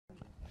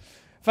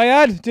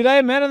Fayad,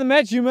 today, man of the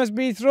match, you must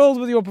be thrilled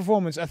with your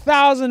performance.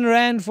 1,000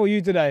 rand for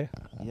you today.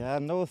 Yeah,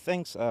 no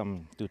thanks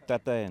to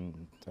TATA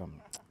and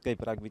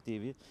Cape Rugby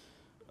TV.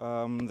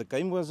 The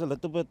game was a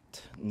little bit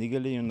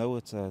niggly, you know,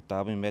 it's a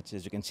derby match,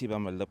 as you can see by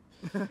my lip.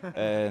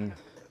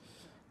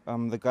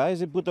 And the guys,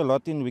 they put a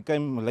lot in. We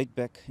came late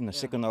back in the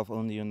second half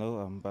only, you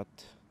know, but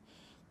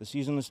the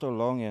season is still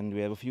long and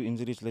we have a few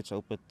injuries. Let's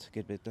hope it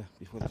get better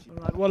before the season.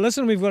 Right, well,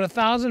 listen, we've got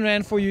 1,000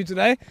 rand for you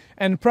today,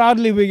 and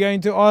proudly we're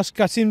going to ask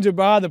Kasim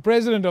Jabbar, the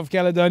president of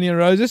Caledonian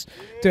Roses,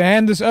 to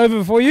hand this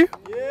over for you.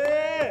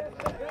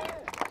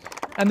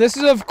 And this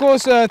is, of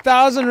course,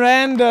 1,000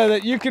 rand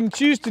that you can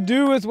choose to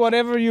do with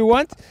whatever you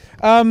want.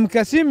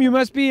 Kasim, you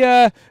must be,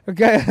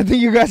 okay, I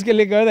think you guys can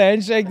let go of the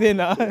handshake there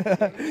now.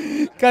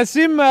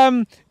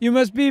 Kasim, you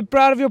must be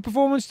proud of your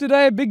performance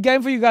today. A big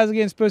game for you guys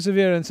against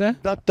Perseverance, eh?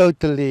 Not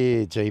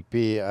totally,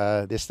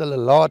 JP. There's still a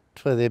lot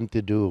for them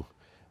to do,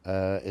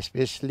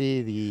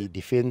 especially the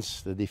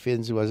defense. The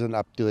defense wasn't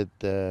up to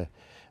it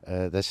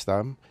this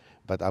time,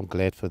 but I'm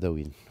glad for the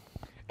win.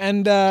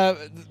 And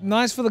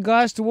nice for the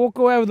guys to walk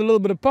away with a little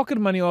bit of pocket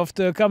money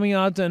after coming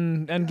out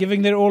and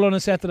giving their all on a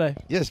Saturday.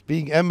 Yes,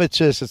 being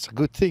amateurs, it's a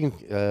good thing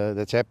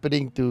that's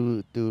happening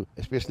to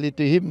especially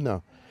to him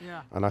now.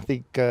 Yeah. And I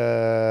think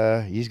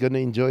he's going to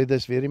enjoy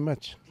this very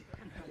much.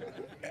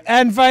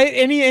 And Faye,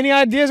 any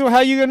ideas of how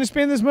you're going to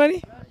spend this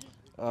money?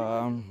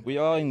 We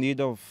are in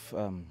need of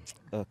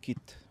a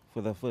kit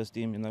for the first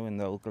team, you know, in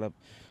the whole club.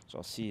 So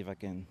I'll see if I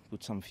can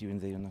put some few in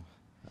there, you know.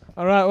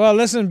 All right, well,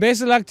 listen,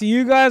 best of luck to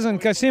you guys, and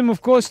Kasim,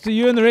 of course, to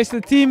you and the rest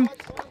of the team.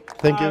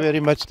 Thank you very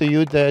much to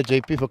you,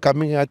 JP, for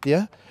coming out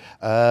here.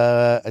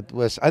 It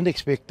was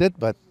unexpected,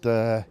 but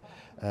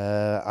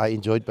I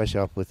enjoyed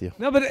myself with you.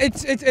 No, but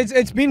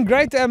it's been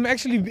great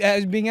actually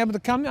being able to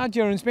come out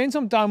here and spend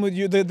some time with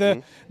you.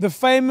 The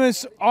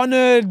famous,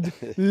 honoured,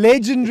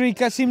 legendary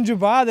Kasim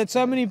Jabbar that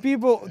so many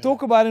people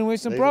talk about in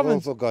Western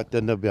Province. They've all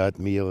forgotten about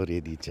me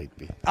already,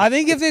 JP. I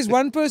think if there's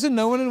one person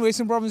no one in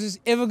Western Province is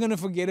ever going to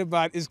forget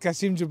about is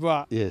Kasim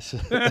Jabbar. Yes.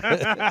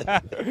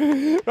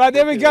 Right,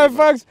 there we go,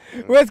 folks.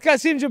 With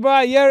Kasim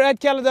Jabbar here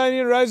at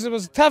Caledonian Roses. It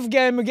was a tough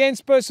game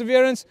against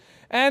Perseverance,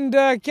 and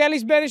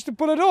Callies managed to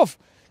pull it off.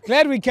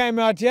 Glad we came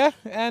out here,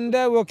 and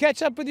we'll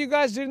catch up with you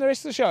guys during the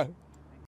rest of the show.